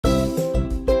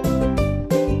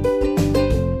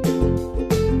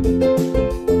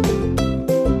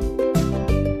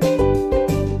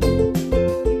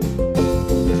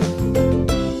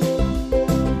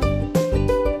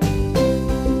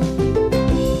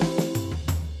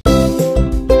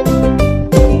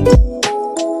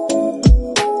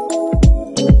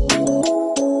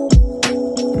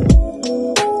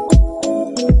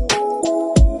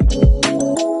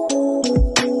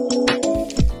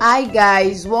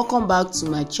guys, welcome back to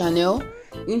my channel.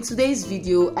 In today's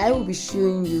video I will be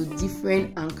showing you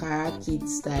different Ankara kid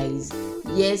styles.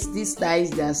 Yes, these styles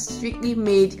they are strictly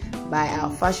made by our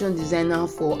fashion designer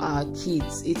for our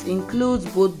kids. It includes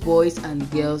both boys and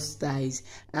girls styles,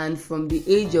 and from the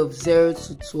age of 0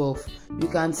 to 12 you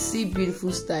can see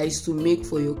beautiful styles to make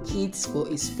for your kids, for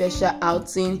a special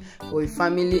outing, for a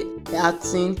family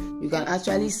outing. You can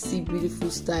actually see beautiful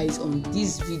styles on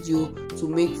this video to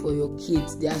make for your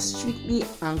kids. They are strictly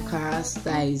Ankara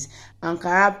styles.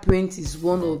 Ankara print is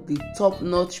one of the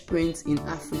top-notch prints in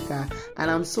Africa,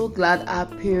 and I'm so glad our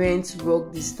parents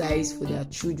rock these styles for their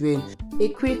children. A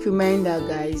quick reminder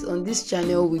guys, on this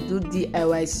channel we do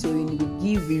DIY sewing.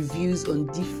 We give reviews on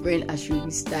different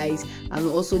asoebi styles and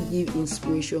we also give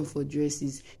inspiration for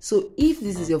dresses. So if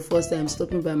this is your first time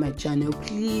stopping by my channel,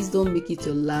 please don't make it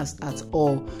your last at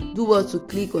all. Do well to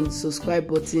click on the subscribe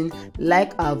button,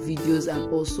 like our videos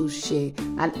and also share.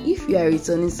 And if you are a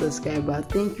returning subscriber,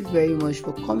 thank you very much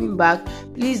for coming back.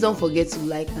 Please don't forget to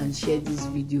like and share this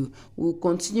video. We'll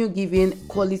continue giving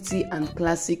quality and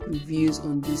classic reviews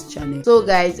on this channel. So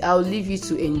guys, I'll leave you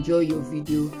to enjoy your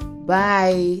video.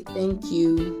 Bye. Thank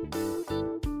you.